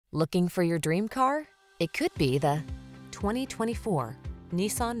Looking for your dream car? It could be the 2024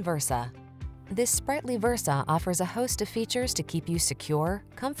 Nissan Versa. This sprightly Versa offers a host of features to keep you secure,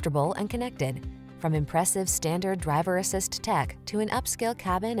 comfortable, and connected. From impressive standard driver assist tech to an upscale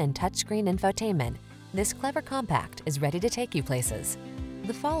cabin and touchscreen infotainment, this clever compact is ready to take you places.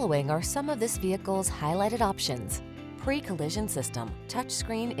 The following are some of this vehicle's highlighted options: pre-collision system,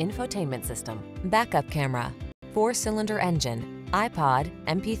 touchscreen infotainment system, backup camera, 4-cylinder engine, iPod,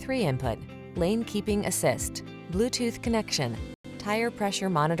 MP3 input, lane keeping assist, Bluetooth connection, tire pressure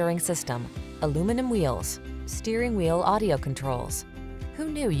monitoring system, aluminum wheels, steering wheel audio controls. Who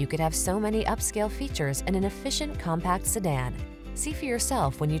knew you could have so many upscale features in an efficient compact sedan? See for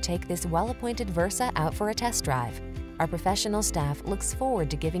yourself when you take this well-appointed Versa out for a test drive. Our professional staff looks forward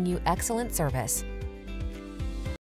to giving you excellent service.